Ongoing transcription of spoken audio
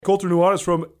Colter Nuanez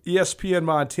from ESPN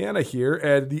Montana here,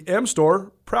 and the M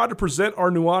Store, proud to present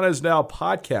our Nuanez Now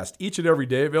podcast each and every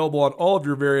day, available on all of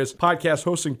your various podcast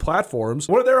hosting platforms.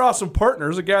 One of their awesome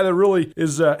partners, a guy that really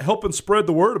is helping spread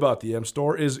the word about the M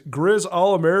Store, is Grizz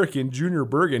All-American Junior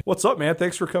Bergen. What's up, man?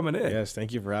 Thanks for coming in. Yes,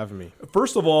 thank you for having me.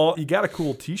 First of all, you got a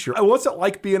cool t-shirt. What's it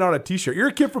like being on a t-shirt? You're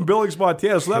a kid from Billings,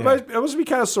 Montana, so that must be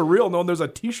kind of surreal knowing there's a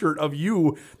t-shirt of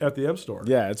you at the M Store.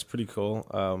 Yeah, it's pretty cool.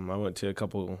 I went to a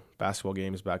couple basketball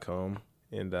games back home,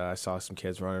 and I saw some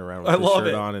kids running around with the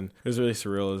shirt on, and it was really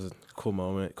surreal. It was a cool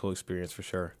moment, cool experience for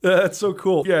sure. That's so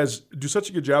cool. You guys do such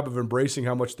a good job of embracing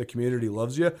how much the community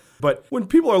loves you. But when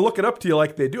people are looking up to you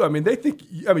like they do, they think,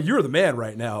 you're the man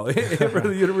right now for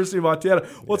the University of Montana.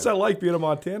 What's that like being a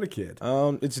Montana kid?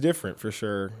 It's different for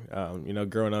sure.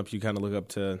 Growing up, you kind of look up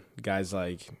to guys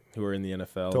like who are in the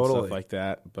NFL and stuff like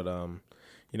that. But,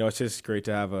 it's just great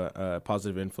to have a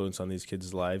positive influence on these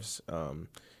kids' lives. I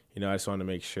just want to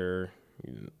make sure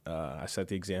I set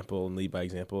the example and lead by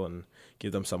example and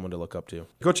give them someone to look up to.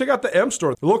 Go check out the M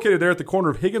Store. They're located there at the corner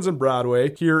of Higgins and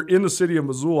Broadway here in the city of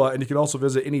Missoula, and you can also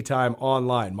visit anytime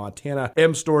online,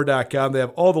 montanamstore.com. They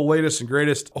have all the latest and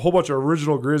greatest, a whole bunch of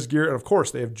original Grizz gear, and of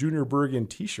course, they have Junior Bergen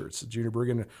t-shirts. Junior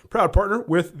Bergen, proud partner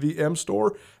with the M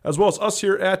Store, as well as us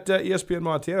here at ESPN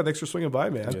Montana. Thanks for swinging by,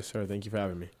 man. Yes, sir. Thank you for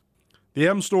having me. The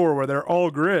M Store, where they're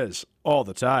all Grizz all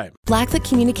the time. Blackfoot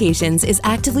Communications is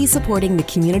actively supporting the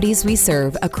communities we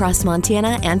serve across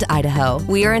Montana and Idaho.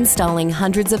 We are installing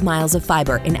hundreds of miles of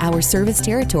fiber in our service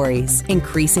territories,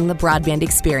 increasing the broadband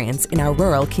experience in our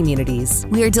rural communities.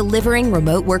 We are delivering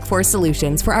remote workforce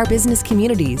solutions for our business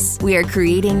communities. We are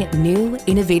creating new,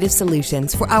 innovative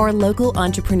solutions for our local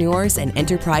entrepreneurs and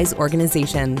enterprise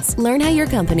organizations. Learn how your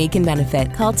company can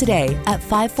benefit. Call today at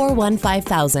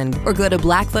 541-5000 or go to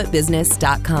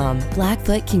blackfootbusiness.com.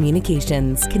 Blackfoot Communications.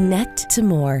 Connect to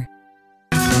more.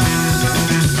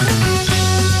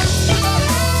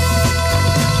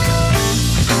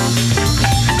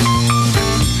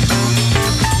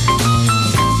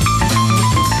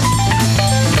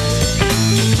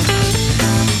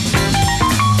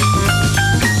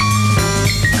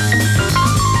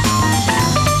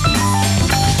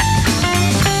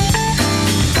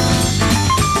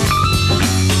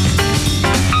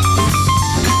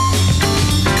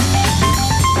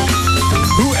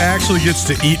 Actually gets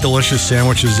to eat delicious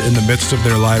sandwiches in the midst of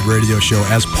their live radio show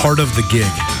as part of the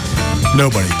gig.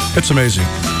 Nobody. It's amazing.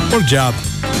 What a job.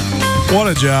 What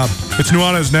a job. It's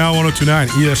Nuanez Now, 102.9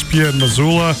 ESPN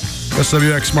Missoula,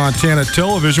 SWX Montana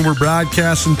Television. We're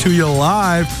broadcasting to you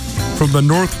live from the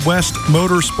Northwest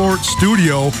Motorsport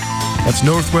Studio. That's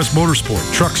Northwest Motorsport.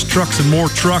 Trucks, and more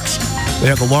trucks. They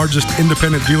have the largest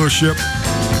independent dealership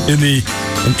in the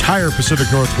entire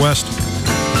Pacific Northwest.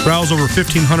 Browse over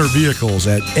 1,500 vehicles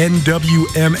at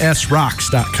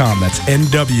nwmsrocks.com. That's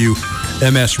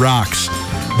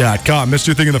nwmsrocks.com. Missed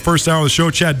your thing in the first hour of the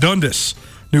show. Chad Dundas,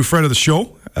 new friend of the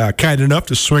show, kind enough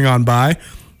to swing on by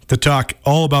to talk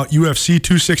all about UFC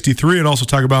 263 and also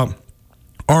talk about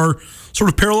our sort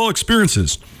of parallel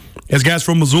experiences as guys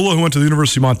from Missoula who went to the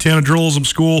University of Montana Journalism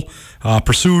School,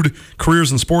 pursued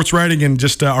careers in sports writing, and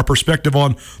just our perspective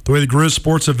on the way the Grizz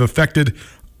sports have affected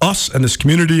us and this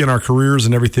community and our careers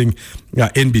and everything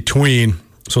in between.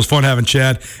 So it's fun having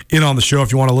Chad in on the show.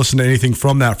 If you want to listen to anything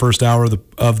from that first hour of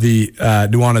the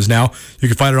Nuanez Now, you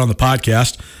can find it on the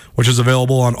podcast, which is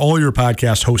available on all your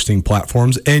podcast hosting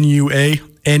platforms.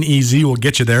 Nuanez will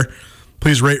get you there.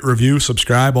 Please rate, review,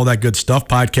 subscribe, all that good stuff.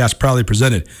 Podcast proudly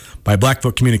presented by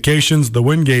Blackfoot Communications, the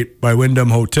Wingate by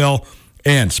Wyndham Hotel,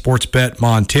 and Sportsbet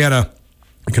Montana.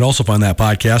 You can also find that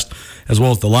podcast as well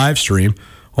as the live stream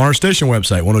on our station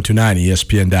website,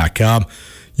 1029espn.com.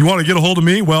 You want to get a hold of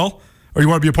me, or you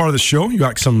want to be a part of the show, you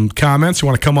got some comments, you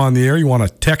want to come on the air, you want to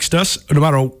text us, no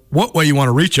matter what way you want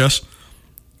to reach us,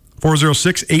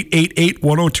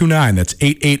 406-888-1029. That's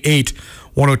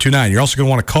 888-1029. You're also going to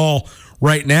want to call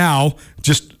right now,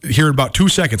 just here in about 2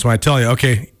 seconds when I tell you,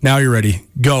 okay, now you're ready.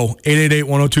 Go,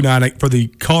 888-1029. For the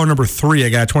caller number 3, I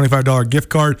got a $25 gift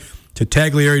card to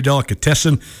Taglieri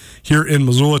Delicatessen here in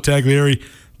Missoula. Taglieri,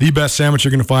 the best sandwich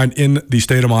you're going to find in the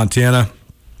state of Montana.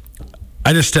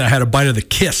 I just had a bite of the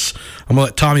Kiss. I'm going to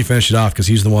let Tommy finish it off because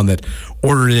he's the one that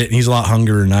ordered it, and he's a lot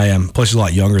hungrier than I am. Plus, he's a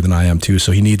lot younger than I am, too,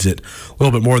 so he needs it a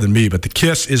little bit more than me. But the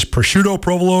Kiss is prosciutto,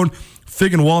 provolone,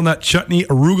 fig and walnut chutney,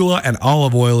 arugula, and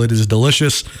olive oil. It is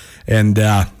delicious and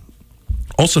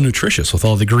also nutritious with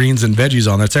all the greens and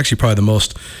veggies on there. It's actually probably the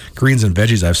most greens and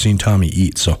veggies I've seen Tommy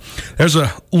eat. So there's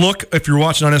a look, if you're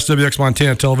watching on SWX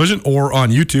Montana Television or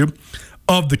on YouTube,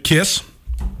 of the Kiss.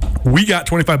 We got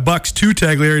 $25 to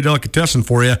Taglieri Delicatessen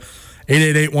for you.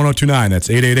 888-1029. That's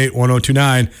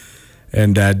 888-1029.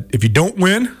 And if you don't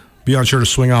win, be on sure to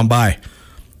swing on by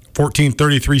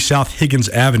 1433 South Higgins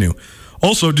Avenue.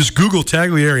 Also, just Google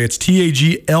Tagliare. It's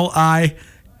Tagliare.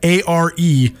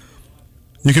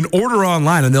 You can order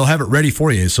online, and they'll have it ready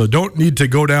for you. So don't need to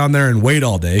go down there and wait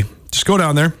all day. Just go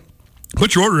down there,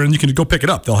 put your order in, and you can go pick it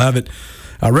up. They'll have it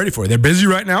ready for you. They're busy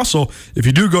right now, so if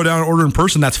you do go down and order in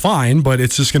person, that's fine, but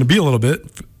it's just going to be a little bit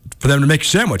for them to make your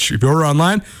sandwich. If you order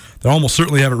online, they'll almost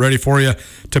certainly have it ready for you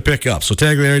to pick up. So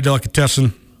Tagliare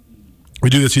Delicatessen,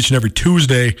 we do this each and every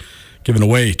Tuesday, giving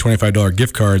away $25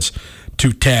 gift cards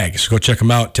to Tag. So go check them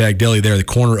out, Tag Deli there, the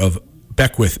corner of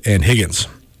Beckwith and Higgins.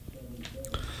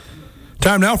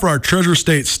 Time now for our Treasure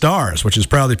State Stars, which is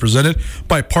proudly presented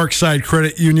by Parkside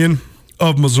Credit Union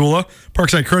of Missoula.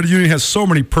 Parkside Credit Union has so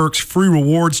many perks, free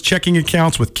rewards, checking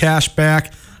accounts with cash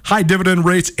back, high dividend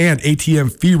rates, and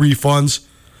ATM fee refunds.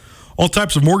 All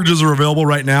types of mortgages are available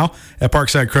right now at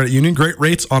Parkside Credit Union. Great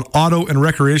rates on auto and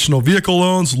recreational vehicle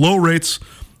loans, low rates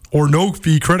or no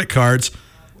fee credit cards.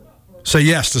 Say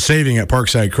yes to saving at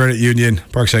Parkside Credit Union.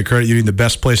 Parkside Credit Union, the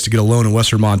best place to get a loan in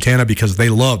Western Montana because they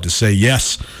love to say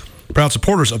yes. Proud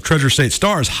supporters of Treasure State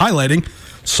Stars, highlighting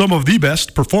some of the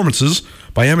best performances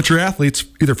by amateur athletes,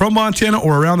 either from Montana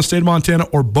or around the state of Montana,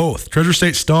 or both. Treasure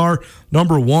State Star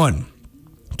number 1,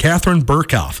 Catherine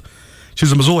Burkhoff.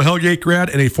 She's a Missoula Hellgate grad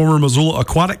and a former Missoula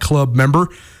Aquatic Club member.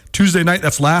 Tuesday night,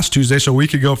 that's last Tuesday, so a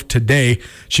week ago today,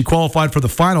 she qualified for the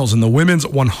finals in the women's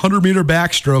 100-meter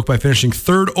backstroke by finishing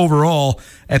 3rd overall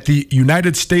at the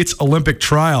United States Olympic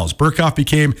Trials. Burkhoff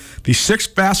became the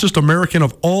 6th fastest American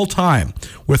of all time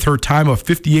with her time of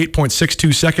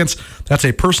 58.62 seconds. That's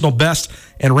a personal best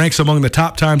and ranks among the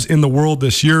top times in the world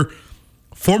this year.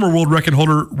 Former world record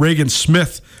holder Reagan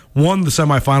Smith won the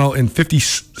semifinal in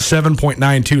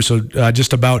 57.92, so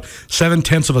just about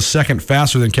 0.7 of a second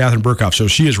faster than Catherine Burkhoff. So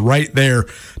she is right there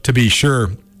to be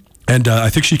sure. And I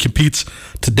think she competes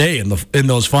today in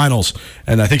those finals.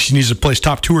 And I think she needs to place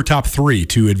top 2 or top 3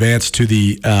 to advance to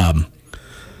the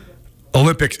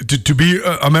Olympics, to be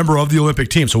a member of the Olympic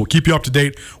team. So we'll keep you up to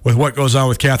date with what goes on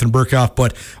with Catherine Burkhoff.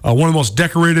 But one of the most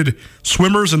decorated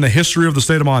swimmers in the history of the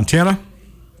state of Montana.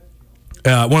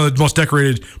 One of the most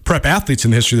decorated prep athletes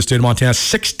in the history of the state of Montana,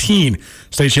 16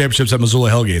 state championships at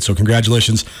Missoula Hellgate. So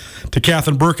congratulations to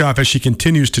Catherine Burkhoff as she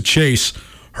continues to chase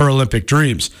her Olympic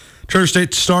dreams. Treasure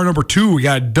State Star number 2, we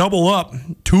got to double up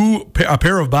a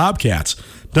pair of Bobcats,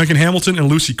 Duncan Hamilton and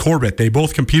Lucy Corbett. They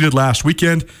both competed last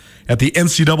weekend at the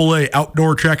NCAA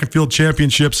Outdoor Track and Field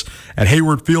Championships at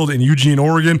Hayward Field in Eugene,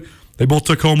 Oregon. They both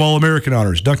took home All-American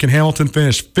honors. Duncan Hamilton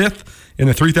finished 5th in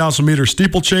the 3,000-meter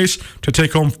steeplechase to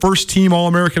take home first-team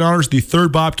All-American honors, the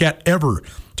 3rd Bobcat ever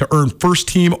to earn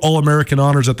first-team All-American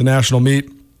honors at the national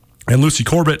meet. And Lucy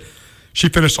Corbett, she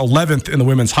finished 11th in the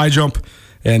women's high jump,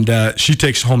 and she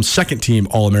takes home second-team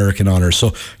All-American honors.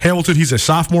 So Hamilton, he's a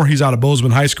sophomore. He's out of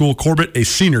Bozeman High School. Corbett, a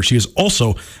senior. She is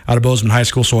also out of Bozeman High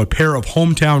School, so a pair of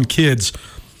hometown kids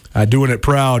doing it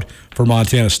proud for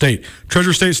Montana State.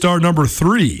 Treasure State Star number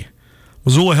 3,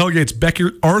 Missoula Hellgate's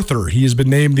Becker Arthur. He has been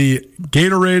named the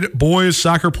Gatorade Boys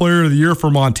Soccer Player of the Year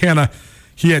for Montana.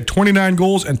 He had 29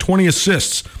 goals and 20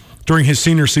 assists during his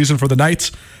senior season for the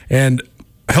Knights. And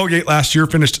Hellgate last year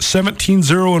finished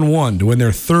 17-0-1 to win their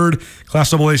 3rd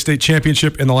Class AA state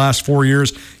championship in the last 4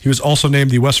 years. He was also named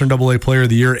the Western AA Player of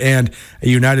the Year and a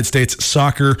United States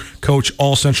Soccer Coach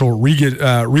All-Central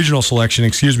Regional Selection.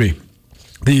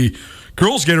 The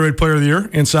Girls Gatorade Player of the Year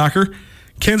in soccer,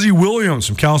 Kenzie Williams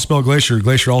from Kalispell Glacier.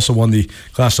 Glacier also won the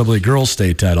Class AA Girls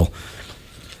State title.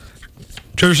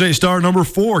 Treasure State Star number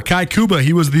 4, Kai Kuba.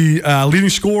 He was the leading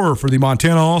scorer for the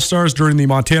Montana All-Stars during the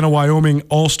Montana-Wyoming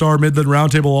All-Star Midland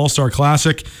Roundtable All-Star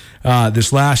Classic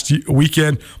this last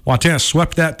weekend. Montana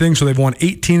swept that thing, so they've won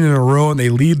 18 in a row, and they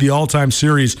lead the all-time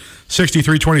series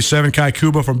 63-27. Kai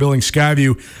Kuba from Billings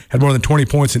Skyview had more than 20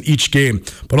 points in each game,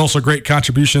 but also great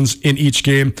contributions in each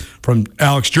game from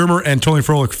Alex Germer and Tony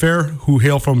Froelich-Fair, who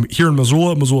hail from here in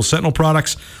Missoula Sentinel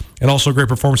products. And also great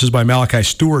performances by Malachi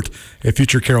Stewart, a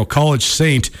future Carroll College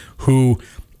Saint, who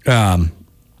prepped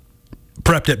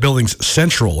at Billings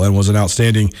Central and was an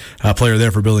outstanding player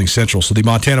there for Billings Central. So the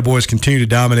Montana boys continue to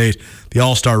dominate the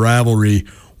all-star rivalry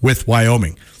with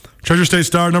Wyoming. Treasure State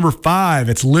Star number 5,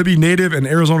 it's Libby native and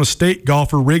Arizona State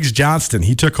golfer Riggs Johnston.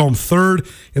 He took home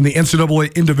 3rd in the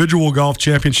NCAA Individual Golf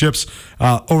Championships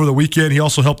over the weekend. He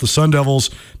also helped the Sun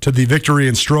Devils to the victory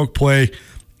in stroke play.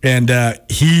 And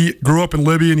he grew up in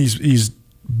Libby, and he's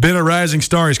been a rising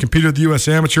star. He's competed at the U.S.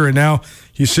 Amateur, and now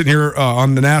he's sitting here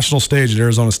on the national stage at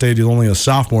Arizona State. He's only a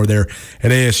sophomore there at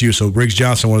ASU. So Riggs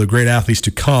Johnson, one of the great athletes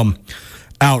to come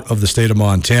out of the state of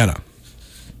Montana.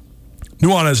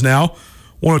 Nuanez now,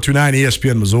 102.9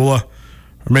 ESPN Missoula.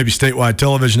 or maybe statewide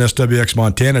television, SWX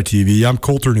Montana TV. I'm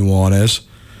Colter Nuanez.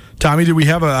 Tommy, did we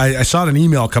have I saw an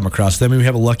email come across. Then we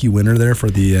have a lucky winner there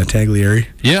for the Taglieri.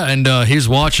 Yeah, and he's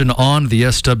watching on the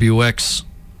SWX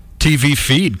TV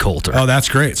feed, Colter. Oh, that's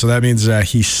great. So that means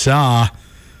he saw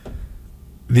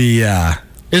the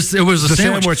it was a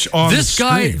sandwich on the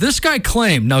screen. This guy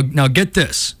claimed, now get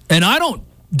this, and I don't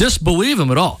disbelieve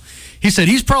him at all. He said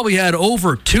he's probably had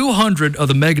over 200 of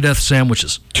the Megadeth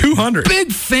sandwiches. 200.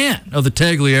 Big fan of the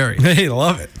Taglieri. Hey,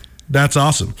 love it. That's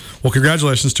awesome. Well,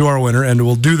 congratulations to our winner, and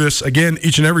we'll do this again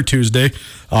each and every Tuesday,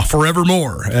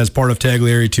 forevermore, as part of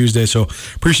Taglieri Tuesday. So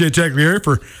appreciate Taglieri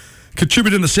for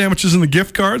contributing the sandwiches and the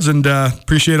gift cards, and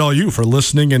appreciate all you for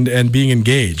listening and being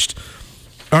engaged.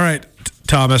 All right,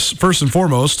 Thomas, first and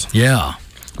foremost. Yeah.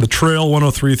 The Trail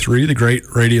 103.3, the great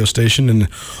radio station in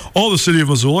all the city of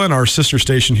Missoula, and our sister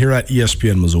station here at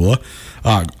ESPN Missoula.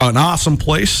 An awesome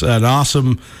place, an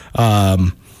awesome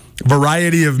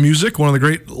variety of music, one of the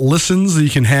great listens that you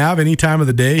can have any time of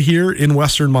the day here in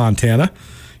western Montana.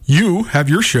 You have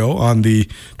your show on the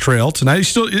Trail tonight.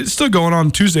 It's still going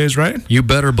on Tuesdays, right? You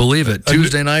better believe it.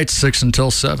 Tuesday nights, 6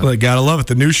 until 7. Well, gotta love it.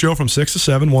 The new show from 6 to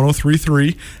 7,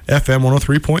 103.3 FM,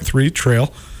 103.3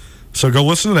 Trail. So go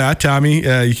listen to that, Tommy.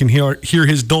 You can hear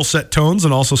his dulcet tones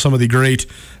and also some of the great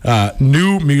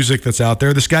new music that's out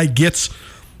there. This guy gets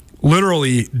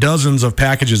literally dozens of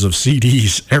packages of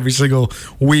CDs every single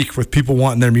week with people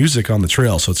wanting their music on the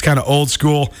Trail. So it's kind of old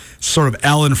school, sort of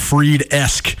Alan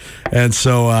Freed-esque. And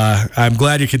so I'm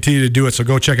glad you continue to do it. So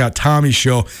go check out Tommy's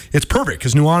show. It's perfect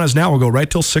because Nuanez now will go right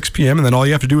till 6 p.m. And then all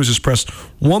you have to do is just press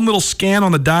one little scan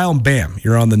on the dial and bam,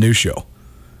 you're on the new show.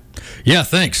 Yeah,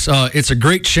 thanks. It's a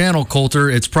great channel, Colter.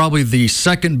 It's probably the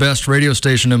second best radio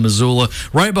station in Missoula,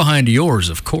 right behind yours,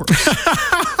 of course.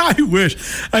 I wish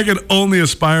I could only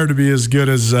aspire to be as good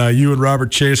as you and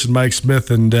Robert Chase and Mike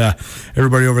Smith and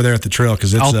everybody over there at the Trail.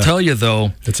 Because I'll tell you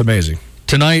though, it's amazing.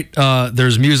 Tonight,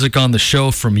 there's music on the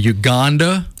show from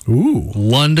Uganda,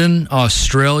 London,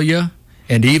 Australia,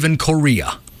 and even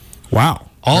Korea. Wow.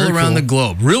 All very around the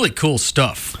globe. Really cool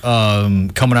stuff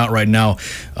coming out right now.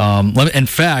 In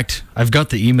fact, I've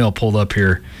got the email pulled up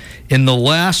here. In the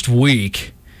last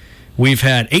week, we've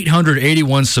had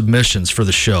 881 submissions for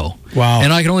the show. Wow.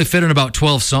 And I can only fit in about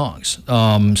 12 songs.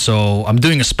 So I'm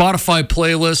doing a Spotify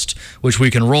playlist, which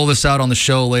we can roll this out on the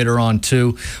show later on,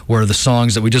 too, where the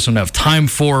songs that we just don't have time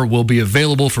for will be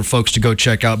available for folks to go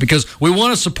check out because we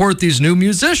want to support these new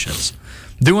musicians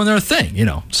doing their thing,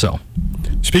 so.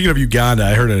 Speaking of Uganda,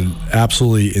 I heard an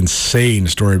absolutely insane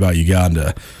story about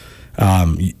Uganda.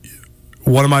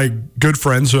 One of my good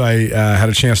friends who I had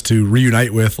a chance to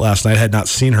reunite with last night, had not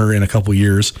seen her in a couple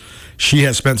years. She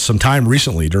has spent some time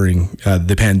recently during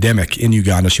the pandemic in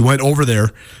Uganda. She went over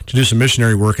there to do some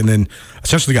missionary work and then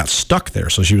essentially got stuck there.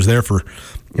 So she was there for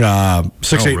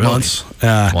 6-8 months.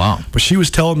 Wow. But she was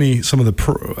telling me some of the,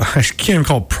 I can't even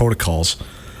call it protocols,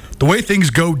 the way things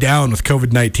go down with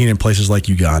COVID-19 in places like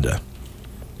Uganda.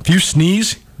 If you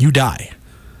sneeze, you die.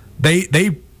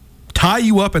 They tie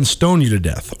you up and stone you to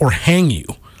death or hang you.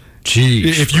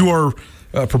 Jeez. If you are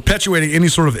perpetuating any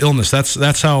sort of illness,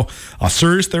 that's how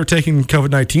serious they're taking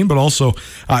COVID-19, but also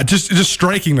just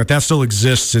striking that still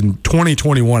exists in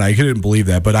 2021. I couldn't believe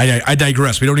that, but I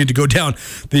digress. We don't need to go down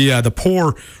the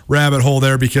poor rabbit hole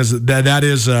there because that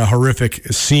is a horrific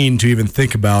scene to even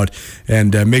think about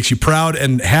and makes you proud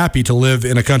and happy to live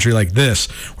in a country like this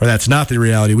where that's not the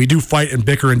reality. We do fight and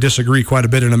bicker and disagree quite a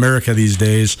bit in America these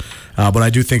days, but I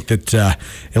do think that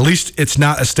at least it's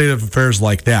not a state of affairs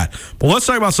like that. But let's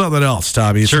talk about something else,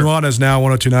 Tommy. It's Nuanez now,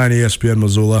 102.9 ESPN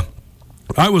Missoula.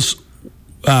 I was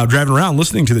driving around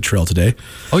listening to the Trail today.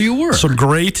 Oh, you were? Some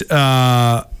great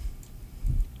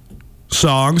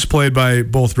songs played by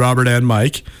both Robert and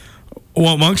Mike.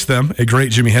 Well, amongst them, a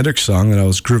great Jimi Hendrix song that I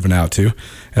was grooving out to.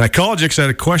 And I called you because I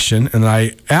had a question, and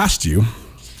I asked you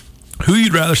who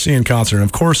you'd rather see in concert. And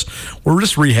of course, we're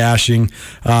just rehashing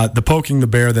the poking the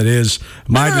bear that is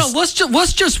my. No. Let's just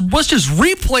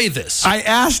replay this. I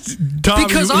asked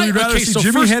Tommy, who you'd rather see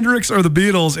Jimi Hendrix or the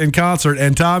Beatles in concert,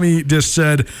 and Tommy just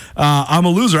said, "I'm a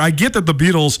loser." I get that the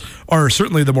Beatles are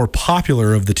certainly the more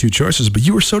popular of the two choices, but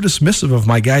you were so dismissive of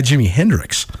my guy Jimi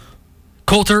Hendrix.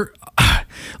 Colter,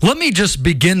 let me just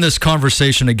begin this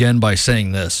conversation again by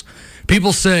saying this.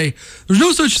 People say, there's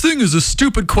no such thing as a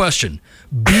stupid question.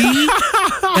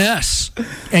 BS.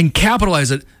 And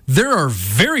capitalize it. There are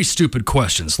very stupid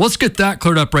questions. Let's get that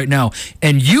cleared up right now.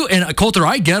 And Colter,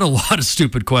 I get a lot of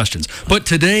stupid questions. But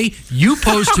today, you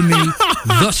posed to me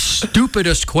the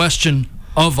stupidest question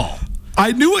of all.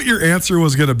 I knew what your answer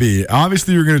was going to be.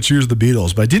 Obviously, you were going to choose the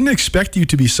Beatles, but I didn't expect you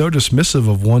to be so dismissive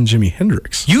of one Jimi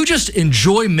Hendrix. You just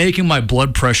enjoy making my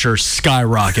blood pressure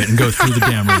skyrocket and go through the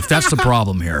damn roof. That's the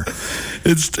problem here.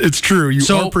 It's true. You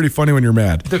are pretty funny when you're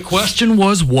mad. The question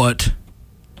was what,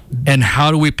 and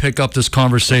how do we pick up this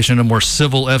conversation in a more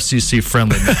civil,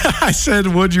 FCC-friendly manner? I said,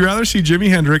 would you rather see Jimi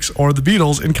Hendrix or the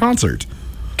Beatles in concert?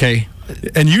 Okay.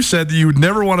 And you said that you would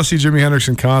never want to see Jimi Hendrix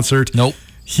in concert. Nope.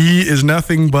 He is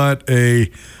nothing but a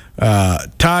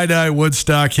tie-dye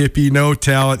Woodstock hippie, no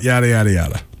talent, yada, yada,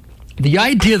 yada. The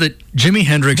idea that Jimi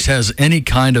Hendrix has any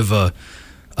kind of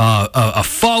a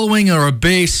following or a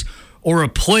base or a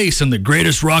place in the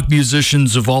greatest rock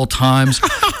musicians of all times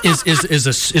is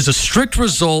a strict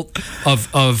result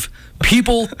of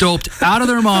people doped out of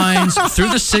their minds through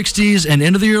the 60s and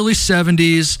into the early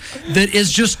 70s that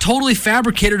is just totally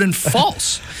fabricated and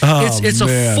false. It's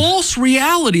a false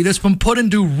reality that's been put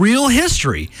into real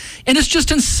history, and it's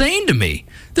just insane to me.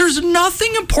 There's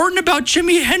nothing important about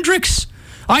Jimi Hendrix.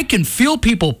 I can feel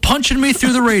people punching me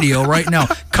through the radio right now.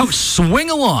 Come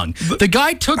swing along. The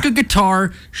guy took a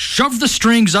guitar, shoved the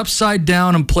strings upside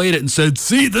down, and played it and said,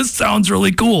 "See, this sounds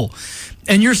really cool."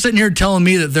 And you're sitting here telling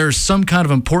me that there's some kind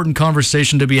of important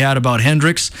conversation to be had about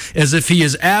Hendrix, as if he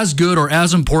is as good or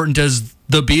as important as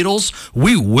the Beatles.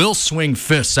 We will swing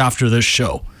fists after this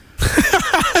show.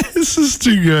 This is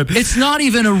too good. It's not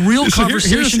even a real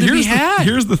conversation to be had.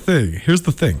 Here's the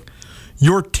thing.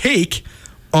 Your take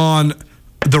on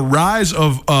the rise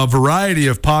of a variety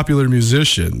of popular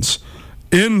musicians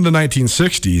in the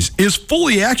 1960s is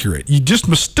fully accurate. You just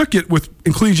mistook it with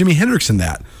including Jimi Hendrix in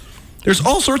that. There's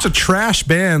all sorts of trash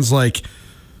bands like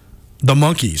the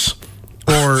Monkees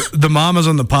or the Mamas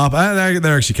and the Pop.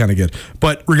 They're actually kind of good.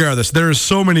 But regardless, there's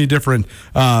so many different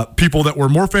people that were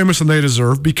more famous than they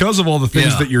deserve because of all the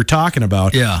things that you're talking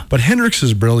about. Yeah. But Hendrix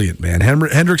is brilliant, man.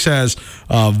 Hendrix has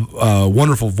a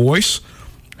wonderful voice.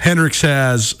 Hendrix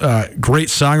has great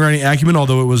songwriting acumen,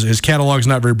 although his catalog's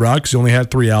not very broad because he only had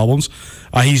 3 albums.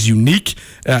 He's unique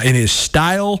in his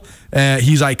style.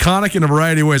 He's iconic in a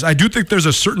variety of ways. I do think there's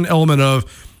a certain element of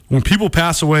when people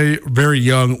pass away very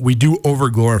young, we do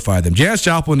over-glorify them. Janis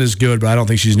Joplin is good, but I don't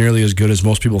think she's nearly as good as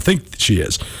most people think she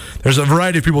is. There's a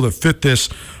variety of people that fit this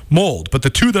mold, but the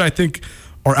two that I think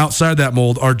are outside that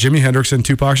mold are Jimi Hendrix and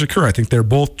Tupac Shakur. I think they're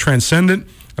both transcendent,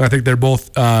 and I think they're both...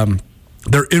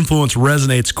 their influence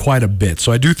resonates quite a bit.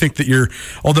 So I do think that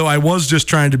although I was just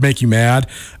trying to make you mad,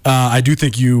 I do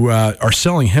think you are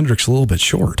selling Hendrix a little bit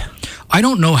short. I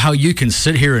don't know how you can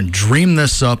sit here and dream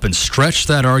this up and stretch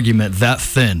that argument that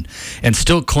thin and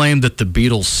still claim that the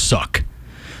Beatles suck.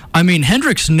 I mean,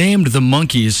 Hendrix named the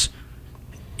Monkees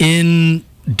in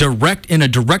a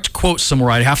direct quote somewhere.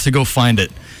 I'd have to go find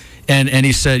it. And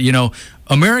he said,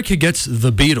 America gets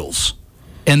the Beatles.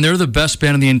 And they're the best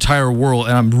band in the entire world.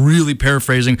 And I'm really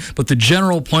paraphrasing, but the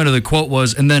general point of the quote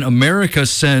was, and then America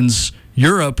sends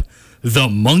Europe the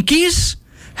Monkees?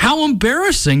 How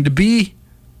embarrassing to be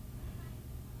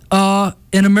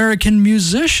an American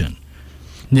musician,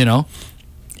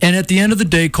 And at the end of the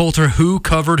day, Coulter, who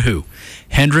covered who?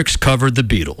 Hendrix covered the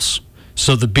Beatles.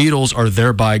 So the Beatles are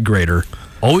thereby greater.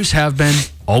 Always have been,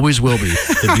 always will be.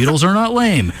 The Beatles are not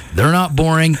lame. They're not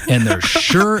boring, and they're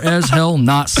sure as hell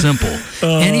not simple.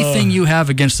 Anything you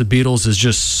have against the Beatles is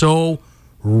just so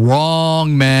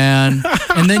wrong, man.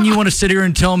 And then you want to sit here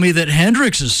and tell me that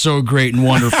Hendrix is so great and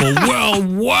wonderful.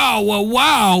 Well,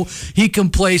 wow. He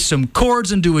can play some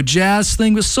chords and do a jazz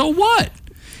thing, but so what?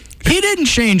 He didn't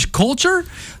change culture.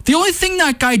 The only thing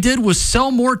that guy did was sell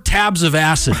more tabs of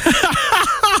acid.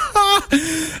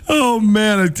 Oh,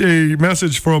 man, a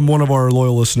message from one of our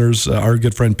loyal listeners, our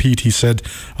good friend Pete. He said,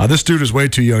 this dude is way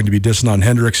too young to be dissing on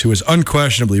Hendrix, who is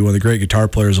unquestionably one of the great guitar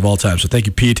players of all time. So thank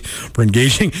you, Pete, for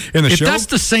engaging in the show. If that's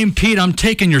the same Pete, I'm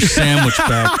taking your sandwich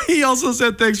back. He also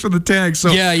said thanks for the tag.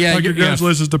 So yeah,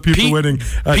 congratulations to Pete for winning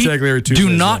Tag Larry Tuesday.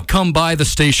 Do not come by the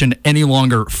station any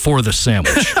longer for the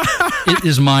sandwich. It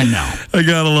is mine now. I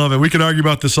gotta love it. We can argue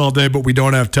about this all day, but we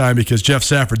don't have time because Jeff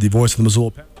Safford, the voice of the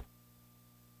Missoula Pen.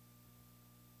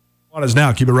 Nuanez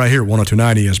now. Keep it right here,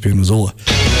 102.9 ESPN Missoula.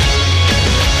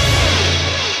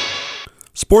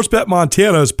 Sportsbet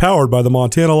Montana is powered by the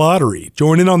Montana Lottery.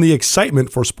 Join in on the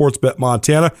excitement for Sportsbet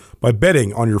Montana by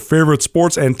betting on your favorite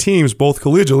sports and teams both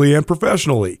collegially and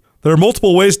professionally. There are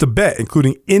multiple ways to bet,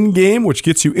 including in-game, which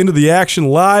gets you into the action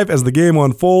live as the game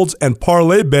unfolds, and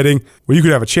parlay betting, where you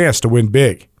could have a chance to win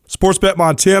big. Sportsbet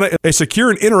Montana, a secure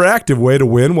and interactive way to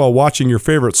win while watching your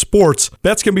favorite sports.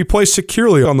 Bets can be placed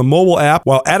securely on the mobile app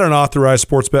while at an authorized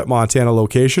Sportsbet Montana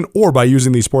location or by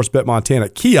using the Sportsbet Montana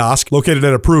kiosk located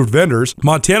at approved vendors.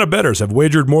 Montana bettors have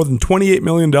wagered more than $28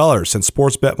 million since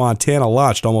Sportsbet Montana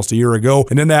launched almost a year ago,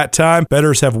 and in that time,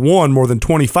 bettors have won more than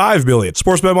 $25 million.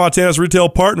 Sportsbet Montana's retail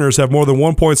partners have more than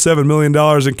 $1.7 million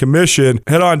in commission.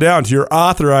 Head on down to your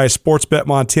authorized Sportsbet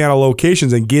Montana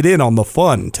locations and get in on the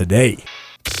fun today.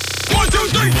 1, 2,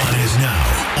 3. Nuanez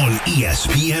now on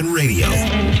ESPN Radio.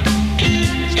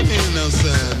 Ain't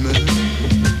outside, man.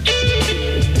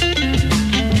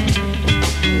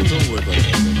 Don't worry about that.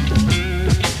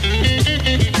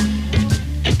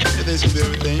 Everything's gonna be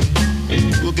everything.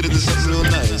 We'll get into something real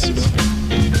nice, you know.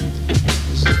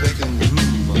 Sit back and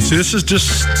groove. See, this is just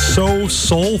so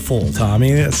soulful, Tommy.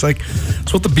 It's like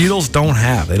it's what the Beatles don't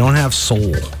have. They don't have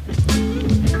soul.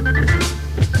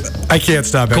 I can't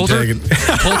stop Coulter,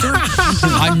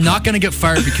 I'm not going to get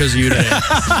fired because of you today.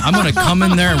 I'm going to come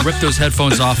in there and rip those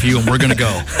headphones off of you, and we're going to go.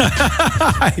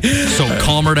 So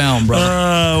calm her down, brother.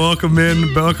 Welcome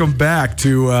back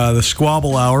to the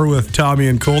Squabble Hour with Tommy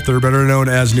and Coulter, better known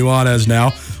as Nuanez now.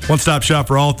 One-stop shop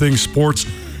for all things sports.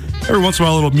 Every once in a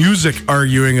while, a little music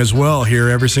arguing as well here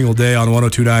every single day on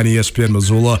 102.9 ESPN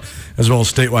Missoula, as well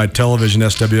as statewide television,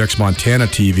 SWX Montana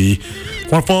TV.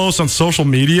 Want to follow us on social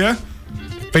media?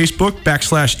 Facebook,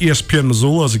 /ESPN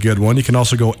Missoula is a good one. You can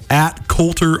also go at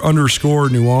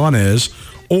Coulter_Nuanez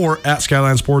or at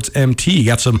Skyline Sports MT.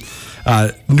 Got some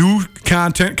new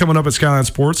content coming up at Skyline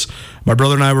Sports. My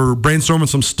brother and I were brainstorming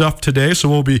some stuff today, so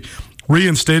we'll be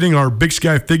reinstating our Big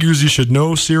Sky Figures You Should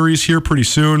Know series here pretty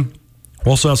soon.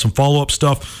 We'll also have some follow-up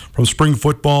stuff from spring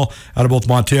football out of both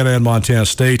Montana and Montana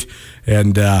State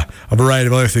and a variety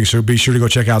of other things, so be sure to go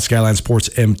check out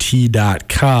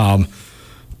SkylineSportsMT.com.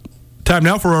 Time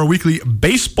now for our weekly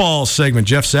baseball segment.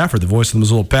 Jeff Safford, the voice of the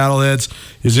Missoula Paddleheads,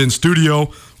 is in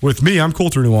studio with me. I'm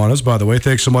Coulter Nuanez, by the way.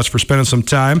 Thanks so much for spending some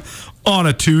time on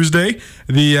a Tuesday.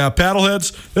 The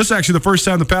Paddleheads, this is actually the first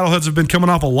time the Paddleheads have been coming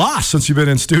off a loss since you've been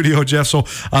in studio, Jeff. So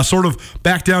sort of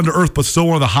back down to earth, but still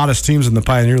one of the hottest teams in the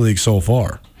Pioneer League so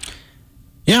far.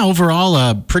 Yeah, overall,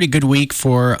 a pretty good week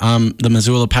for the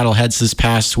Missoula Paddleheads this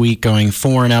past week, going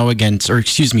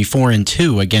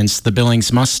 4-2 against the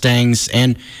Billings Mustangs.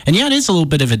 And yeah, it is a little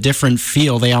bit of a different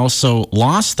feel. They also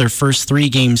lost their first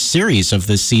 3-game series of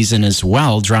this season as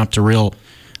well, dropped a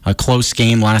close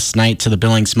game last night to the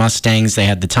Billings Mustangs. They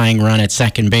had the tying run at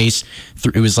second base.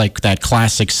 It was like that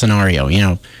classic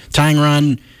scenario, tying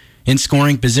run, in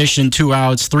scoring position, 2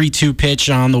 outs, 3-2 pitch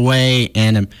on the way,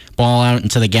 and a ball out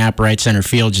into the gap right center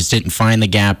field. Just didn't find the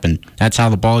gap, and that's how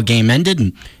the ball game ended.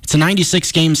 And it's a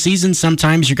 96-game season.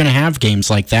 Sometimes you're going to have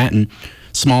games like that, and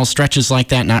small stretches like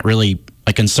that, not really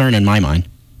a concern in my mind.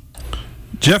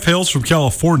 Jeff hails from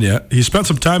California. He spent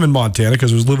some time in Montana because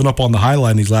he was living up on the High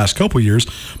Line these last couple of years,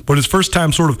 but his first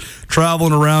time sort of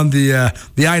traveling around the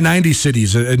I-90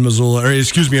 cities in Missoula,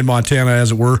 in Montana,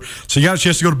 as it were. So you got a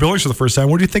chance to go to Billings for the first time.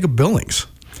 What do you think of Billings?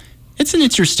 It's an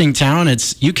interesting town.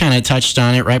 You kind of touched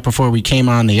on it right before we came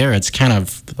on the air. It's kind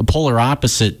of a polar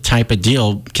opposite type of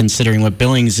deal, considering what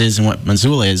Billings is and what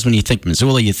Missoula is. When you think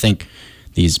Missoula, you think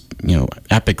these,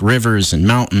 epic rivers and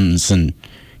mountains and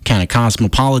kind of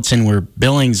cosmopolitan, where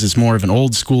Billings is more of an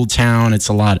old school town. It's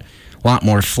a lot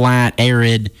more flat,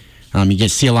 arid. You get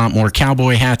to see a lot more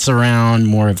cowboy hats around,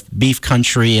 more of beef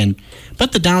country,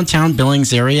 but the downtown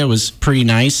Billings area was pretty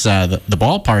nice. The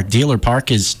ballpark, Dealer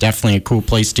Park, is definitely a cool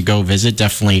place to go visit.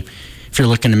 Definitely, if you're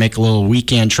looking to make a little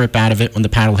weekend trip out of it when the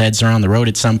Paddleheads are on the road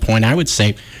at some point, I would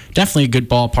say definitely a good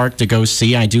ballpark to go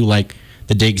see. I do like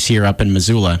the digs here up in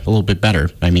Missoula a little bit better.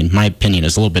 I mean, my opinion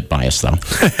is a little bit biased, though.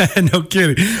 No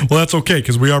kidding. Well, that's okay,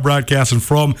 because we are broadcasting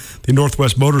from the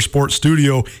Northwest Motorsport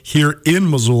studio here in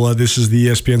Missoula. This is the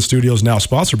ESPN Studios, now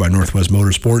sponsored by Northwest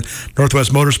Motorsport.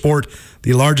 Northwest Motorsport,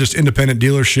 the largest independent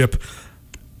dealership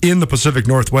in the Pacific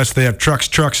Northwest. They have trucks,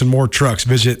 and more trucks.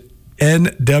 Visit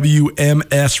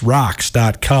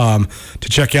nwmsrocks.com to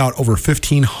check out over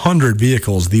 1,500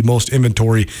 vehicles, the most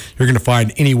inventory you're going to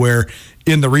find anywhere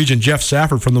in the region. Jeff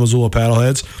Safford from the Missoula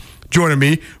Paddleheads joining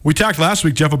me. We talked last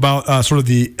week, Jeff, about sort of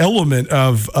the element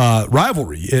of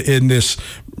rivalry in this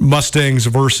Mustangs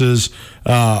versus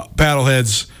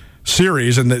Paddleheads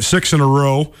series, and that 6 in a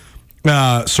row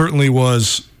certainly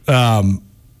was a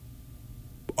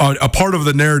part of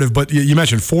the narrative. But you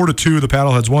mentioned 4-2, the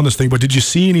Paddleheads won this thing. But did you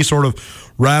see any sort of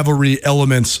rivalry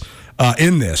elements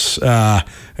in this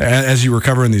as you were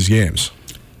covering these games?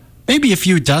 Maybe a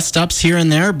few dust-ups here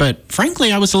and there, but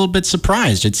frankly, I was a little bit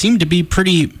surprised. It seemed to be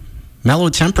pretty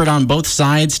mellow-tempered on both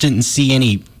sides. Didn't see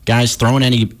any guys throwing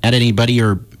at anybody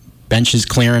or benches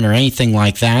clearing or anything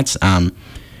like that.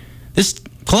 This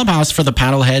clubhouse for the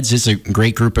Paddleheads is a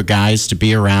great group of guys to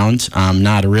be around.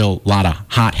 Not a real lot of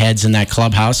hot heads in that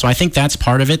clubhouse. So I think that's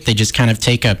part of it. They just kind of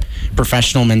take a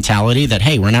professional mentality that,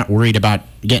 hey, we're not worried about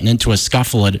getting into a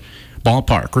scuffle at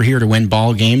ballpark. We're here to win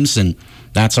ball games, and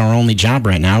that's our only job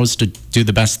right now, is to do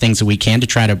the best things that we can to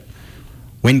try to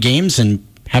win games and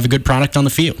have a good product on the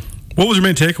field. What was your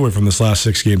main takeaway from this last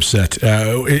 6-game set?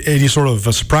 Any sort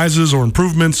of surprises or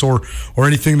improvements or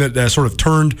anything that sort of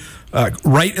turned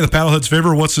right in the Paddleheads'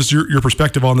 favor? What's your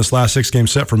perspective on this last 6-game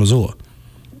set for Missoula?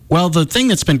 Well, the thing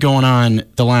that's been going on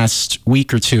the last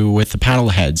week or two with the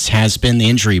Paddleheads has been the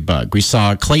injury bug. We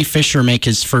saw Clay Fisher make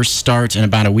his first start in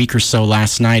about a week or so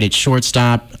last night at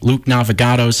shortstop. Luke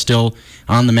Navigato still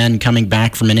on the mend, coming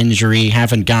back from an injury.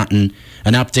 Haven't gotten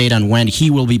an update on when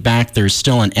he will be back. There's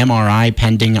still an MRI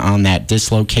pending on that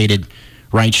dislocated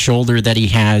right shoulder that he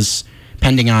has.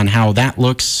 Pending on how that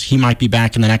looks, he might be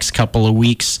back in the next couple of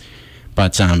weeks.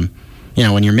 But,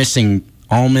 when you're missing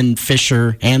Allman,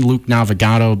 Fisher, and Luke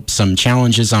Navigato, some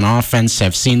challenges on offense.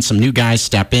 Have seen some new guys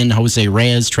step in. Jose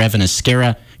Reyes, Trevin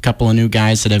Esquera, a couple of new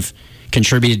guys that have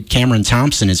contributed. Cameron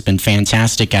Thompson has been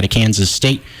fantastic out of Kansas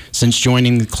State since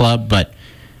joining the club. But,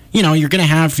 you're going to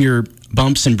have your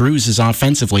bumps and bruises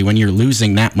offensively when you're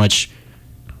losing that much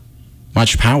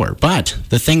power. But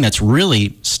the thing that's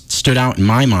really stood out in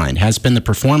my mind has been the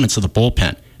performance of the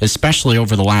bullpen, especially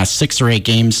over the last 6 or 8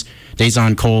 games.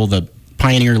 Dazon Cole, the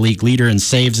Pioneer League leader in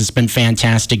saves, has been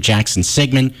fantastic. Jackson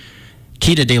Sigmund,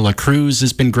 Kita De La Cruz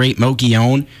has been great. Mo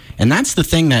Guillon. And that's the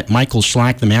thing that Michael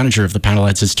Schlack, the manager of the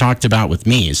Paddleheads, has talked about with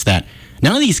me, is that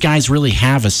none of these guys really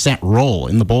have a set role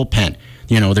in the bullpen.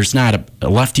 There's not a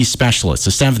lefty specialist, a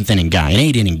 7th inning guy, an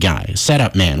 8th inning guy, a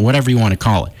setup man, whatever you want to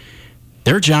call it.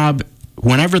 Their job,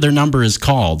 whenever their number is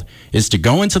called, is to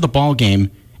go into the ball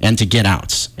game and to get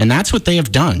outs. And that's what they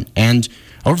have done. And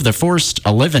over the first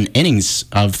 11 innings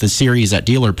of the series at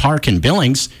Dealer Park in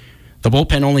Billings, the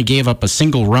bullpen only gave up a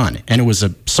single run, and it was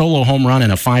a solo home run in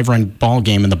a 5-run ball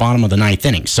game in the bottom of the 9th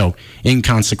inning, so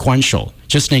inconsequential.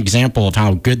 Just an example of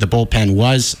how good the bullpen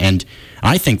was, and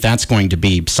I think that's going to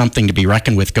be something to be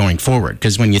reckoned with going forward,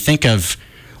 because when you think of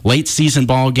late season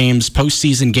ball games,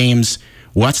 postseason games,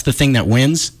 what's the thing that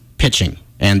wins? Pitching,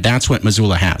 and that's what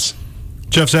Missoula has.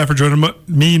 Jeff Safford joining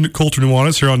me, Colter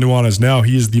Nuanez, here on Nuanez Now.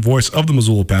 He is the voice of the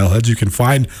Missoula Paddleheads. You can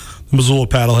find the Missoula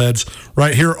Paddleheads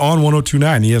right here on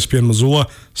 102.9 ESPN Missoula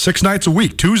 6 nights a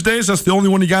week. Tuesdays, that's the only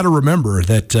one you got to remember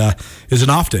that is an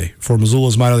off day for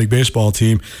Missoula's minor league baseball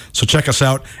team. So check us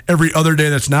out every other day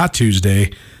that's not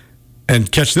Tuesday and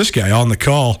catch this guy on the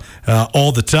call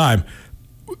all the time.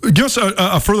 Give us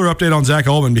a further update on Zach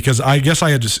Allman, because I guess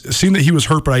I had seen that he was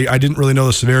hurt, but I didn't really know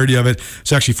the severity of it.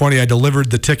 It's actually funny. I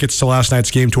delivered the tickets to last night's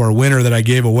game to our winner that I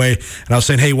gave away, and I was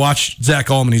saying, hey, watch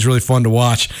Zach Allman. He's really fun to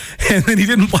watch. And then he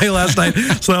didn't play last night,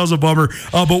 so that was a bummer.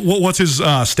 But what's his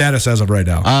status as of right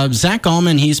now? Zach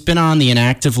Allman, he's been on the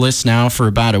inactive list now for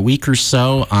about a week or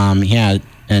so. He had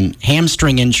a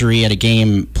hamstring injury at a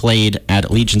game played at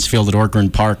Allegiance Field at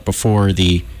Orgeron Park before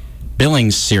the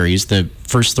Billings series, the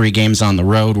first 3 games on the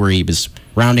road, where he was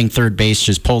rounding third base,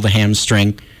 just pulled a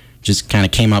hamstring, just kind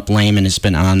of came up lame and has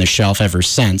been on the shelf ever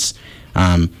since.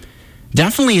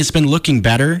 Definitely has been looking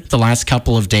better the last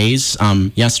couple of days.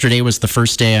 Yesterday was the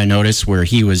first day I noticed where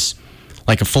he was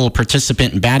like a full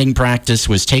participant in batting practice,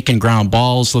 was taking ground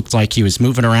balls, looked like he was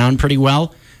moving around pretty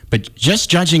well. But just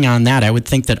judging on that, I would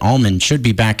think that Allman should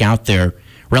be back out there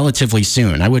relatively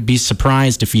soon. I would be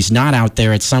surprised if he's not out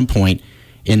there at some point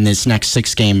in this next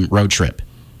 6-game road trip.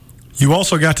 You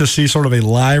also got to see sort of a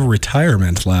live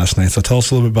retirement last night, so tell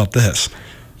us a little bit about this.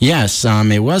 Yes,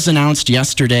 it was announced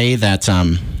yesterday that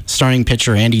starting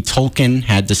pitcher Andy Tolkien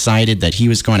had decided that he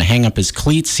was going to hang up his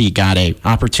cleats. He got an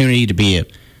opportunity to be a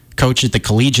coach at the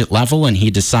collegiate level, and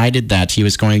he decided that he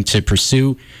was going to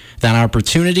pursue that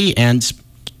opportunity, and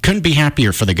couldn't be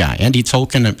happier for the guy. Andy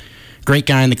Tolkien, a great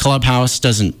guy in the clubhouse,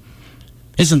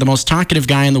 isn't the most talkative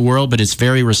guy in the world, but is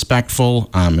very respectful.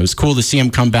 It was cool to see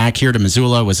him come back here to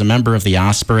Missoula, was a member of the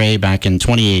Osprey back in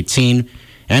 2018,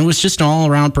 and was just an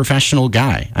all-around professional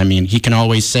guy. I mean, he can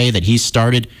always say that he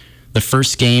started the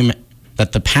first game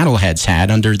that the Paddleheads had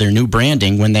under their new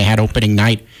branding when they had opening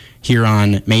night here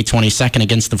on May 22nd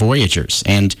against the Voyagers.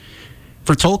 And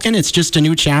for Tolkien, it's just a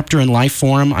new chapter in life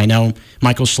for him. I know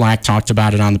Michael Schlack talked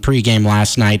about it on the pregame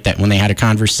last night, that when they had a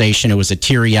conversation, it was a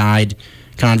teary-eyed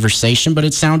conversation, but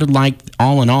it sounded like,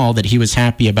 all in all, that he was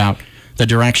happy about the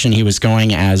direction he was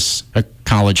going as a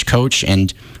college coach,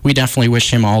 and we definitely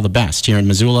wish him all the best here in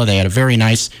Missoula. They had a very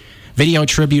nice video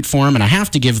tribute for him, and I have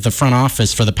to give the front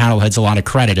office for the Paddleheads a lot of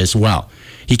credit as well.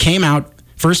 He came out,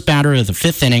 first batter of the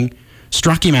 5th inning,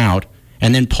 struck him out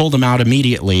and then pulled him out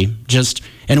immediately.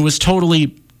 And it was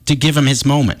totally to give him his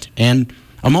moment, and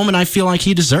a moment I feel like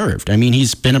he deserved. I mean,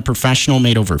 he's been a professional,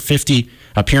 made over 50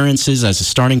 appearances as a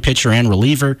starting pitcher and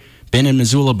reliever, been in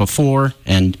Missoula before,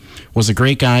 and was a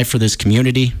great guy for this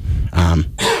community.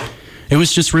 It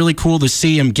was just really cool to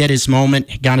see him get his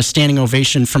moment, got a standing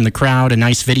ovation from the crowd, a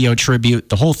nice video tribute.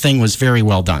 The whole thing was very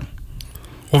well done.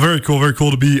 Well, very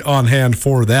cool to be on hand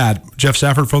for that. Jeff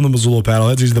Safford from the Missoula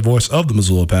Paddleheads. He's the voice of the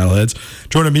Missoula Paddleheads.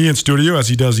 Joining me in studio as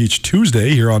he does each Tuesday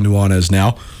here on Nuanez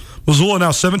Now. Missoula now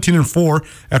 17-4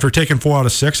 after taking 4 out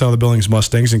of 6 out of the Billings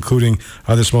Mustangs, including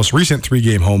this most recent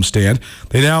 3-game homestand.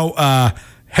 They now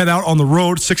head out on the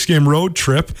road, 6-game road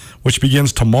trip, which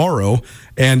begins tomorrow,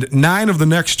 and 9 of the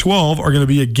next 12 are going to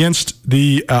be against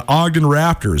the Ogden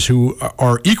Raptors, who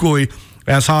are equally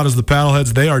as hot as the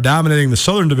Paddleheads. They are dominating the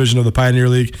Southern Division of the Pioneer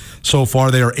League so far.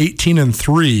 They are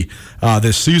 18-3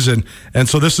 this season. And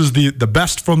so this is the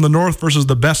best from the North versus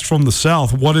the best from the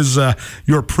South. What is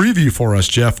your preview for us,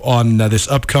 Jeff, on this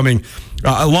upcoming,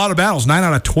 a lot of battles, 9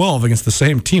 out of 12 against the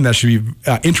same team? That should be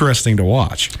interesting to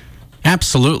watch.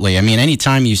 Absolutely. I mean,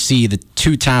 anytime you see the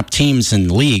 2 top teams in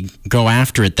the league go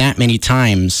after it that many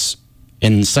times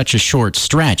in such a short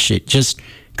stretch, it just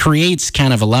creates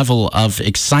kind of a level of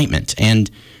excitement. And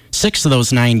 6 of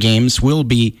those 9 games will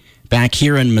be back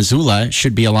here in Missoula.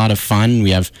 Should be a lot of fun.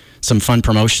 We have some fun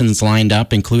promotions lined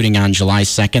up, including on July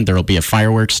 2nd. There will be a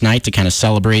fireworks night to kind of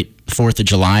celebrate 4th of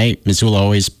July. Missoula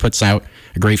always puts out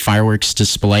a great fireworks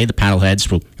display. The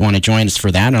Paddleheads will want to join us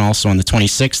for that. And also on the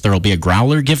 26th, there will be a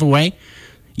growler giveaway.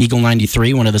 Eagle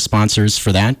 93, one of the sponsors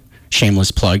for that.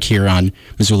 Shameless plug here on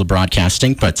Missoula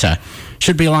Broadcasting. But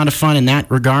should be a lot of fun in that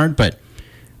regard. But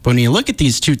when you look at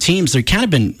these 2 teams, they've kind of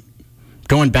been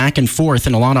going back and forth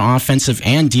in a lot of offensive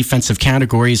and defensive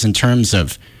categories in terms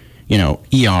of,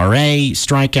 ERA,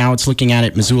 strikeouts. Looking at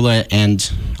it, Missoula and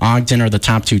Ogden are the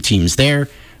top 2 teams there.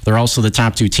 They're also the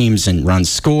top 2 teams in runs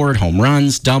scored, home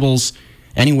runs, doubles,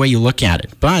 any way you look at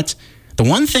it. But the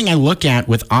one thing I look at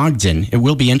with Ogden, it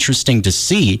will be interesting to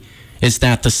see, is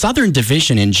that the Southern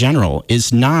Division in general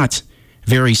is not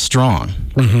very strong.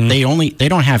 Mm-hmm. They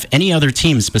don't have any other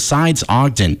teams besides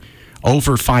Ogden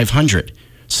over 500.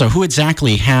 So who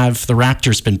exactly have the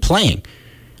Raptors been playing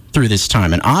through this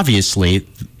time? And obviously,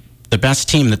 the best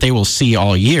team that they will see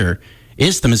all year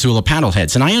is the Missoula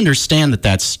Paddleheads. And I understand that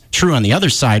that's true on the other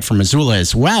side for Missoula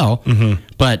as well. Mm-hmm.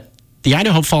 But the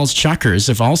Idaho Falls Chuckers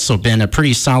have also been a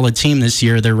pretty solid team this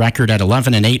year. Their record at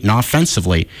 11-8, and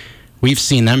offensively, we've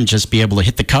seen them just be able to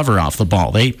hit the cover off the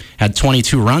ball. They had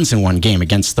 22 runs in one game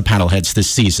against the Paddleheads this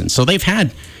season. So they've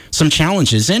had some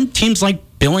challenges. And teams like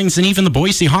Billings and even the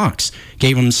Boise Hawks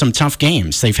gave them some tough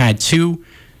games. They've had 2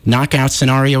 knockout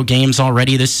scenario games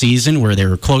already this season where there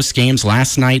were close games.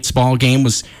 Last night's ball game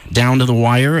was down to the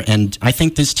wire. And I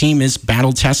think this team is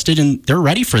battle-tested, and they're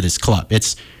ready for this club.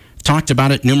 It's talked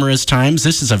about it numerous times.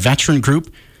 This is a veteran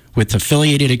group with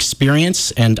affiliated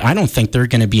experience, and I don't think they're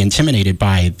going to be intimidated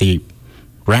by the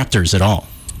Raptors at all.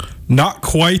 Not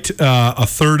quite a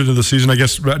third into the season, I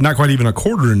guess, not quite even a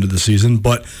quarter into the season,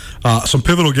 but some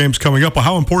pivotal games coming up.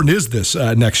 How important is this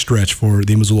next stretch for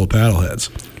the Missoula Paddleheads?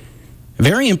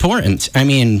 Very important. I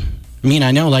mean,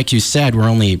 I know, like you said, we're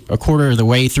only a quarter of the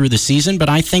way through the season, but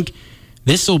I think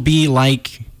this will be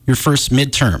like your first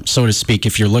midterm, so to speak,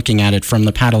 if you're looking at it from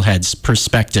the Paddleheads'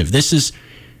 perspective. This is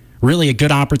really a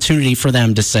good opportunity for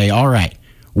them to say, all right,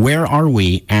 where are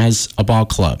we as a ball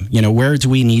club? Where do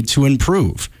we need to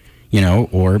improve?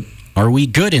 Or are we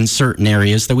good in certain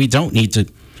areas that we don't need to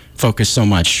focus so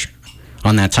much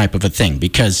on that type of a thing?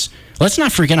 Because let's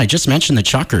not forget, I just mentioned the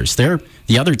Chuckers. They're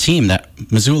the other team that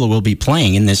Missoula will be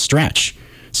playing in this stretch.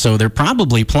 So they're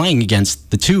probably playing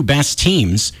against the 2 best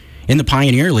teams in the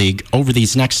Pioneer League over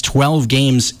these next 12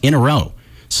 games in a row.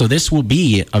 So this will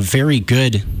be a very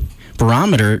good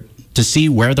barometer to see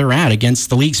where they're at against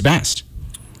the league's best.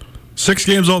 6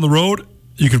 games on the road.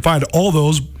 You can find all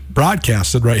those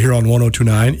broadcasted right here on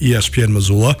 102.9 ESPN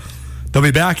Missoula. They'll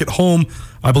be back at home,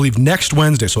 I believe, next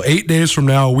Wednesday. So 8 days from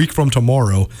now, a week from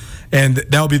tomorrow. And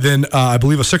that'll be then, I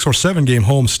believe, a 6 or 7 game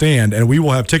home stand. And we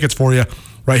will have tickets for you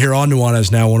right here on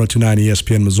Nuanez Now, 102.9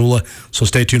 ESPN Missoula. So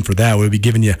stay tuned for that. We'll be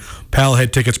giving you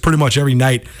Paddlehead tickets pretty much every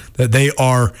night that they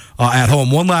are at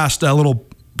home. One last little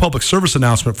public service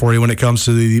announcement for you when it comes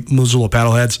to the Missoula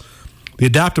Paddleheads. The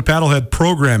Adoptive Paddlehead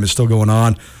program is still going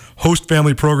on. Host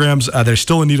family programs, they're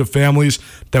still in need of families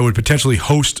that would potentially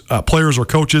host players or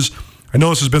coaches. I know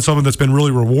this has been something that's been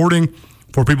really rewarding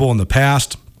for people in the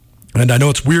past, and I know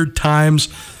it's weird times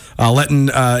letting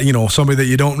somebody that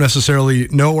you don't necessarily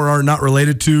know or are not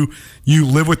related to you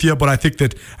live with you. But I think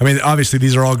that, obviously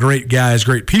these are all great guys,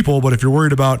 great people, but if you're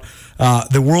worried about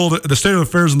the state of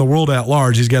affairs in the world at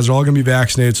large, these guys are all going to be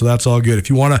vaccinated, so that's all good. If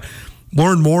you want to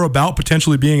learn more about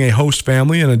potentially being a host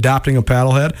family and adopting a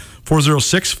paddlehead,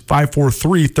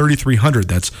 406-543-3300.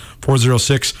 That's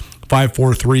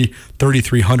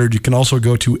 406-543-3300. You can also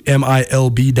go to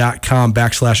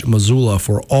milb.com/Missoula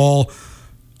for all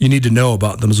you need to know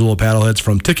about the Missoula Paddleheads,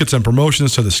 from tickets and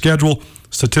promotions to the schedule,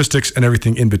 statistics, and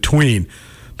everything in between.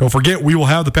 Don't forget, we will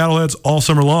have the Paddleheads all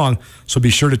summer long, so be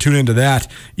sure to tune into that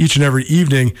each and every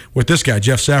evening with this guy,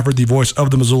 Jeff Safford, the voice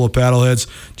of the Missoula Paddleheads.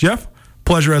 Jeff,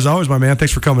 pleasure as always, my man.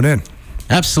 Thanks for coming in.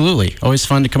 Absolutely. Always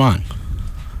fun to come on.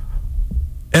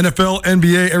 NFL,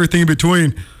 NBA, everything in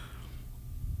between.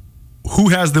 Who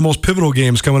has the most pivotal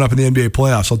games coming up in the NBA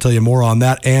playoffs? I'll tell you more on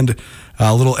that and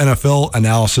a little NFL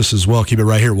analysis as well. Keep it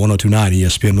right here, 102.9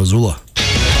 ESPN Missoula.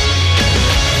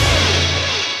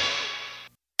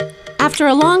 After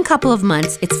a long couple of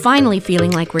months, it's finally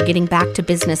feeling like we're getting back to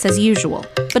business as usual.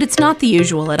 But it's not the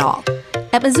usual at all.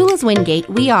 At Missoula's Wingate,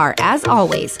 we are, as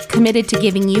always, committed to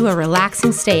giving you a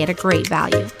relaxing stay at a great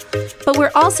value. But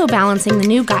we're also balancing the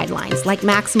new guidelines like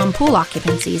maximum pool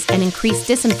occupancies and increased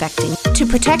disinfecting to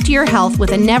protect your health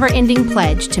with a never-ending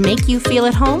pledge to make you feel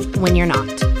at home when you're not.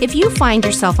 If you find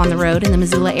yourself on the road in the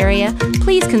Missoula area,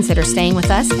 please consider staying with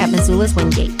us at Missoula's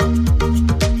Wingate.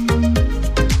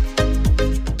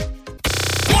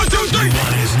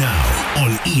 Nuanez now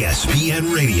on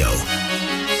ESPN Radio.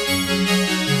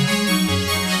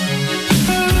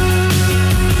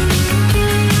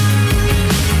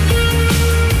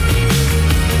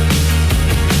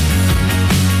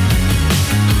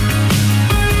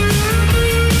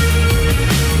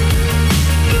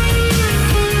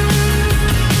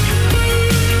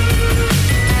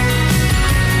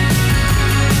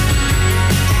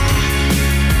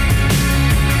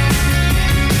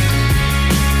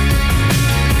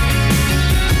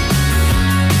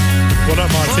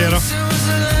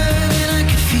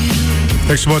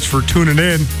 Thanks so much for tuning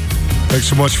in. Thanks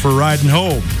so much for riding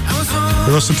home.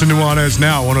 You're listening to Nuanez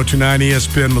now, 102.9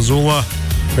 ESPN Missoula.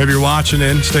 Maybe you're watching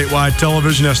in statewide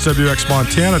television, SWX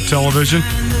Montana television.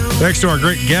 Thanks to our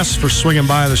great guests for swinging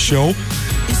by the show.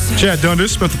 Chad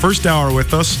Dundas spent the first hour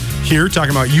with us here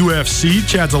talking about UFC.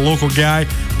 Chad's a local guy,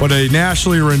 but a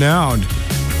nationally renowned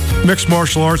mixed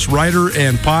martial arts writer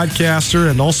and podcaster,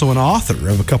 and also an author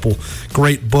of a couple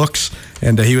great books.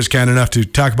 And he was kind enough to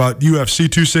talk about UFC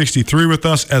 263 with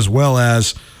us, as well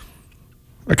as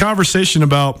a conversation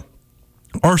about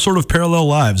our sort of parallel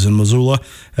lives in Missoula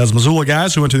as Missoula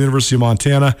guys who went to the University of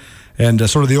Montana, and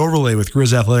sort of the overlay with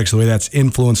Grizz Athletics, the way that's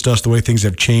influenced us, the way things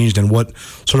have changed, and what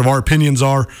sort of our opinions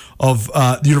are of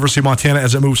the University of Montana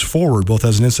as it moves forward, both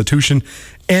as an institution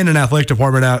and an athletic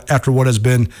department after what has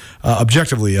been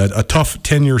objectively a tough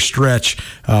 10-year stretch.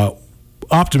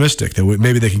 Optimistic that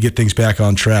maybe they can get things back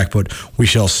on track, but we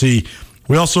shall see.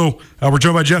 We also we're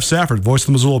joined by Jeff Safford, voice of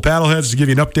the Missoula Paddleheads, to give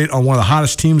you an update on one of the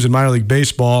hottest teams in minor league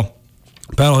baseball.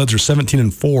 Paddleheads are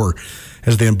 17-4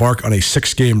 as they embark on a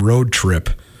 6-game road trip.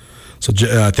 So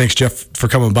thanks, Jeff, for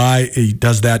coming by. He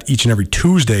does that each and every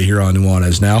Tuesday here on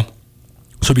Nuanez now.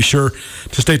 So be sure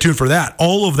to stay tuned for that.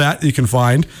 All of that you can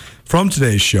find from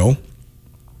today's show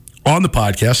on the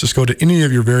podcast. Just go to any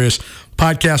of your various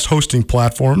podcast hosting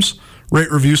platforms. Rate,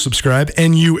 review, subscribe.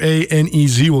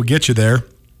 Nuanez will get you there.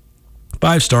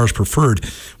 5 stars preferred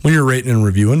when you're rating and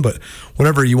reviewing, but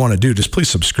whatever you want to do, just please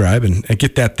subscribe and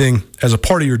get that thing as a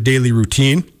part of your daily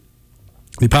routine.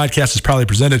 The podcast is proudly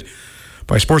presented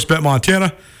by Sportsbet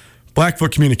Montana,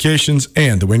 Blackfoot Communications,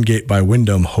 and the Wingate by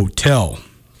Wyndham Hotel.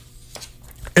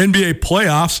 NBA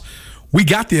playoffs. We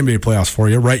got the NBA playoffs for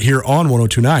you right here on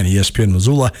 102.9 ESPN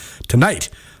Missoula tonight.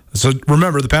 So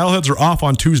remember, the Paddleheads are off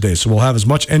on Tuesday, so we'll have as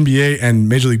much NBA and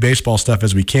Major League Baseball stuff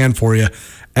as we can for you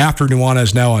after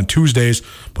Nuanez now on Tuesdays.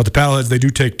 But the Paddleheads, they do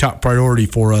take top priority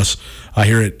for us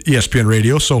here at ESPN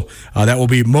Radio, so that will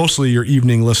be mostly your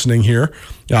evening listening here.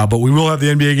 But we will have the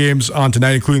NBA games on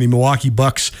tonight, including the Milwaukee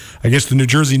Bucks against the New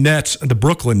Jersey Nets, the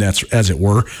Brooklyn Nets, as it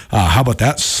were. How about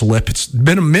that slip? It's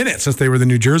been a minute since they were the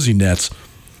New Jersey Nets.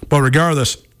 But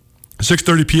regardless,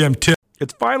 6:30 p.m. tip.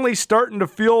 It's finally starting to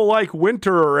feel like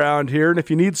winter around here, and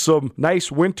if you need some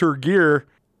nice winter gear,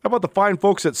 how about the fine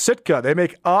folks at Sitka? They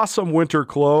make awesome winter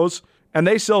clothes, and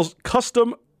they sell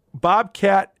custom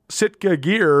Bobcat Sitka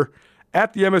gear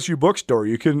at the MSU Bookstore.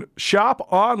 You can shop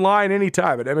online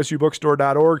anytime at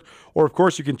msubookstore.org, or of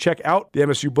course you can check out the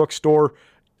MSU Bookstore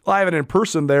live and in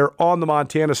person there on the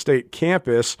Montana State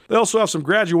campus. They also have some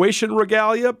graduation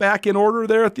regalia back in order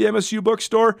there at the MSU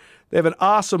bookstore. They have an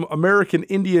awesome American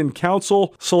Indian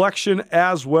Council selection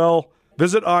as well.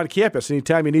 Visit on campus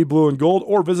anytime you need blue and gold,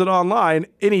 or visit online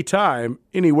anytime,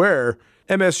 anywhere,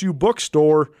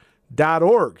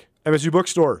 msubookstore.org. MSU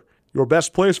Bookstore, your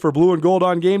best place for blue and gold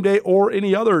on game day or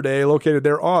any other day, located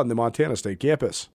there on the Montana State campus.